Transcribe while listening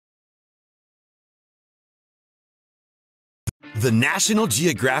The National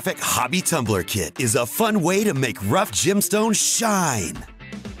Geographic Hobby Tumbler Kit is a fun way to make rough gemstones shine.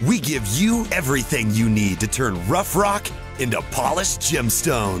 We give you everything you need to turn rough rock into polished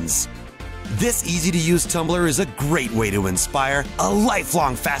gemstones. This easy-to-use tumbler is a great way to inspire a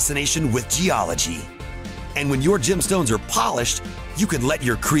lifelong fascination with geology. And when your gemstones are polished, you can let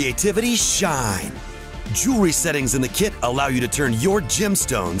your creativity shine. Jewelry settings in the kit allow you to turn your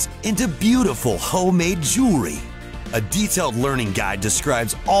gemstones into beautiful homemade jewelry. A detailed learning guide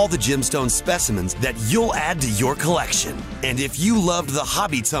describes all the gemstone specimens that you'll add to your collection. And if you loved the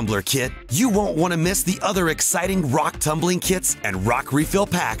Hobby Tumbler Kit, you won't want to miss the other exciting rock tumbling kits and rock refill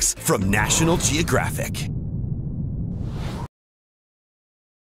packs from National Geographic.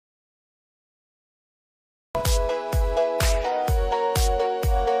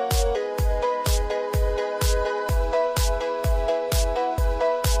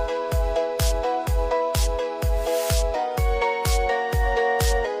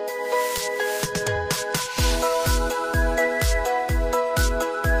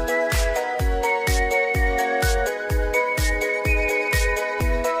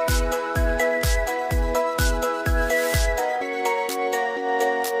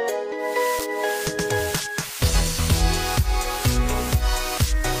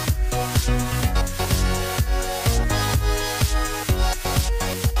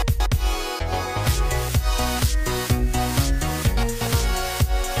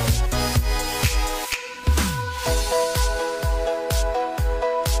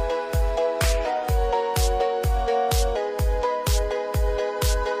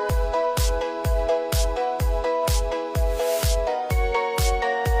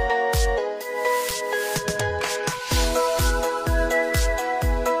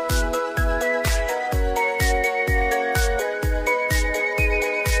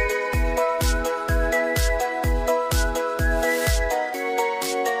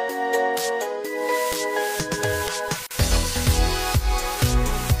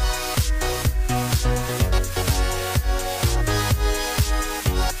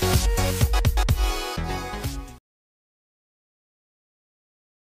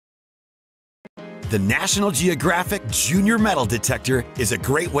 The National Geographic Junior Metal Detector is a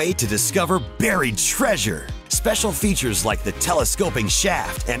great way to discover buried treasure. Special features like the telescoping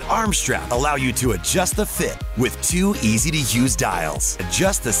shaft and arm strap allow you to adjust the fit with two easy-to-use dials.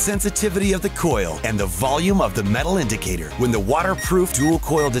 Adjust the sensitivity of the coil and the volume of the metal indicator. When the waterproof dual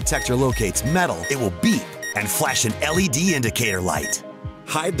coil detector locates metal, it will beep and flash an LED indicator light.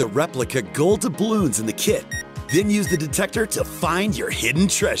 Hide the replica gold doubloons in the kit, then use the detector to find your hidden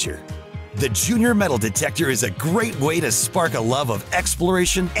treasure. The Junior Metal Detector is a great way to spark a love of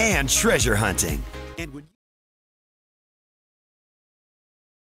exploration and treasure hunting.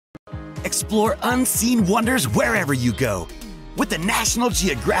 Explore unseen wonders wherever you go with the National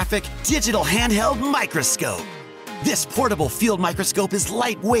Geographic Digital Handheld Microscope. This portable field microscope is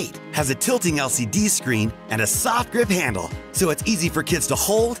lightweight, has a tilting LCD screen, and a soft grip handle, so it's easy for kids to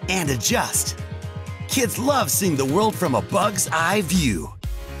hold and adjust. Kids love seeing the world from a bug's eye view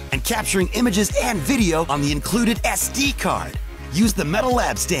and capturing images and video on the included SD card. Use the metal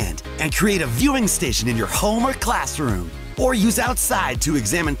lab stand and create a viewing station in your home or classroom. Or use outside to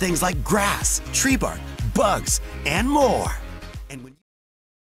examine things like grass, tree bark, bugs, and more.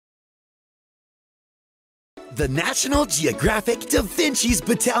 The National Geographic Da Vinci's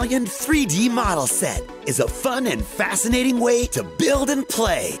Battalion 3D model set is a fun and fascinating way to build and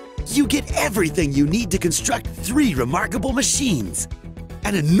play. You get everything you need to construct 3 remarkable machines: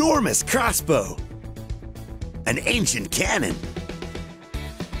 an enormous crossbow, an ancient cannon,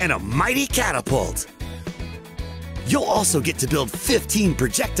 and a mighty catapult. You'll also get to build 15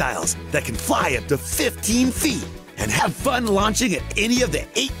 projectiles that can fly up to 15 feet and have fun launching at any of the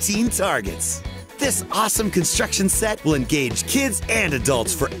 18 targets. This awesome construction set will engage kids and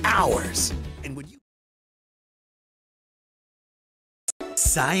adults for hours.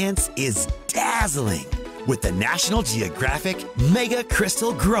 Science is dazzling with the National Geographic Mega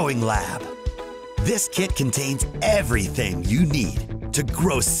Crystal Growing Lab. This kit contains everything you need to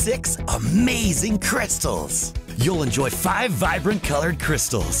grow 6 amazing crystals. You'll enjoy 5 vibrant colored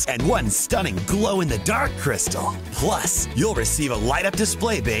crystals and 1 stunning glow-in-the-dark crystal. Plus, you'll receive a light-up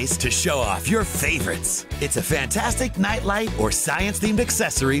display base to show off your favorites. It's a fantastic nightlight or science-themed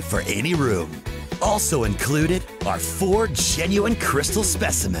accessory for any room. Also included are 4 genuine crystal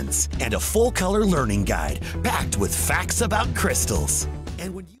specimens and a full-color learning guide packed with facts about crystals.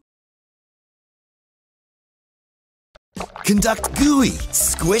 And when you conduct gooey,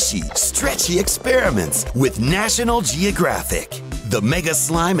 squishy, stretchy experiments with National Geographic. The Mega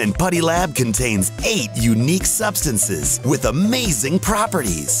Slime and Putty Lab contains 8 unique substances with amazing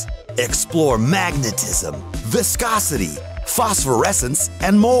properties. Explore magnetism, viscosity, phosphorescence,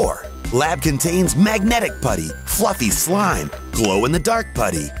 and more. Lab contains magnetic putty, fluffy slime, glow-in-the-dark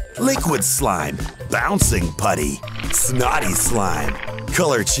putty, liquid slime, bouncing putty, snotty slime,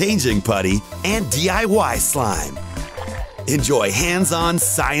 color-changing putty, and DIY slime. Enjoy hands-on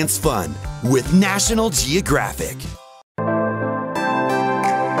science fun with National Geographic.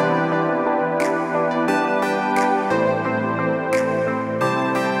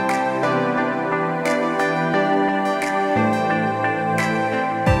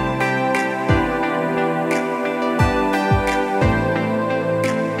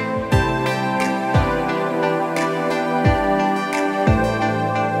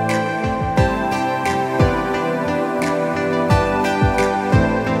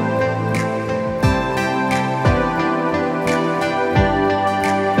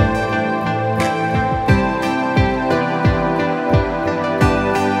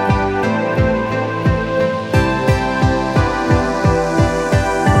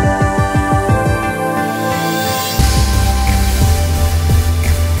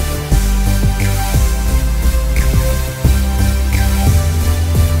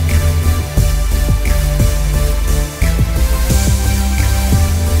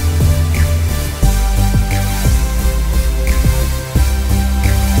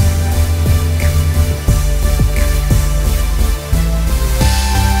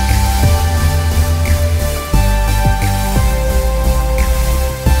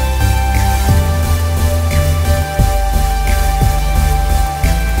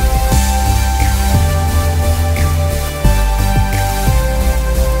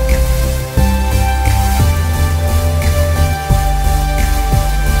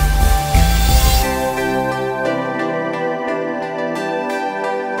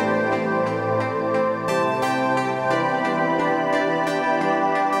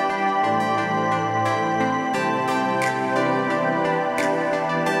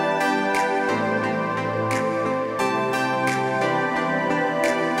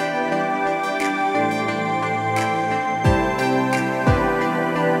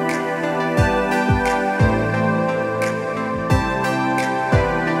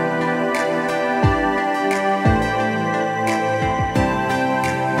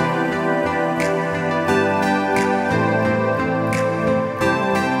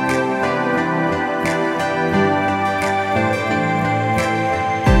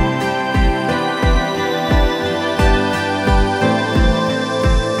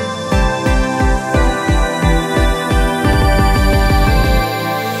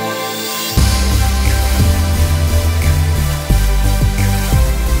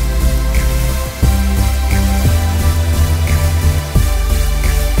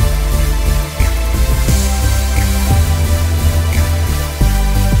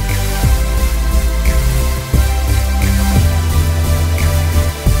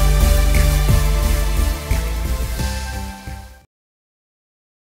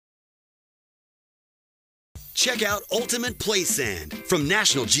 Check out Ultimate Play Sand from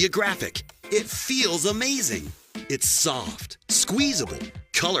National Geographic. It feels amazing. It's soft, squeezable,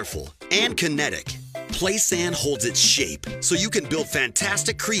 colorful, and kinetic. Play Sand holds its shape so you can build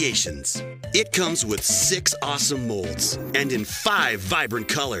fantastic creations. It comes with 6 awesome molds and in 5 vibrant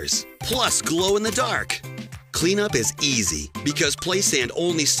colors, plus glow in the dark. Cleanup is easy because Play Sand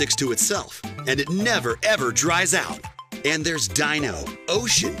only sticks to itself and it never ever dries out. And there's Dino,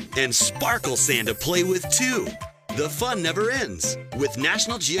 Ocean, and Sparkle Sand to play with too. The fun never ends with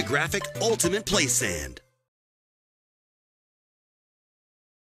National Geographic Ultimate Play Sand.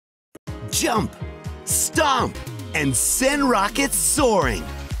 Jump, stomp, and send rockets soaring.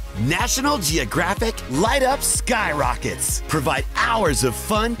 National Geographic Light Up Skyrockets provide hours of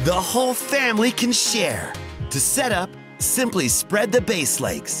fun the whole family can share. To set up, simply spread the base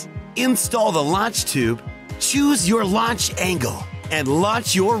legs, install the launch tube, choose your launch angle, and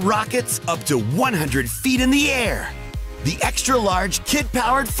launch your rockets up to 100 feet in the air. The extra-large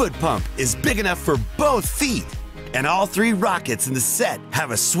kid-powered foot pump is big enough for both feet. And all 3 rockets in the set have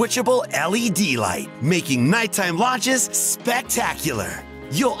a switchable LED light, making nighttime launches spectacular.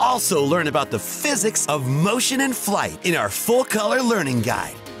 You'll also learn about the physics of motion and flight in our full-color learning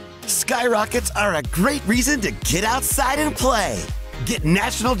guide. Skyrockets are a great reason to get outside and play. Get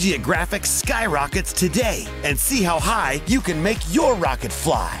National Geographic Skyrockets today and see how high you can make your rocket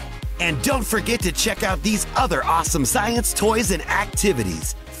fly. And don't forget to check out these other awesome science toys and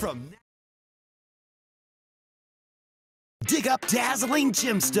activities from dig up dazzling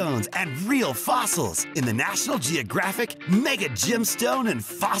gemstones and real fossils in the National Geographic Mega Gemstone and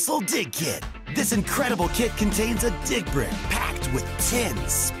Fossil Dig Kit. This incredible kit contains a dig brick packed with 10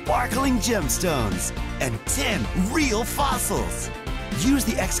 sparkling gemstones and 10 real fossils. Use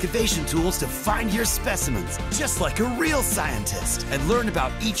the excavation tools to find your specimens, just like a real scientist, and learn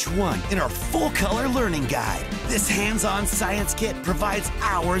about each one in our full-color learning guide. This hands-on science kit provides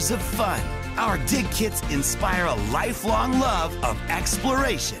hours of fun. Our dig kits inspire a lifelong love of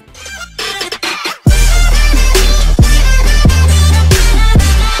exploration.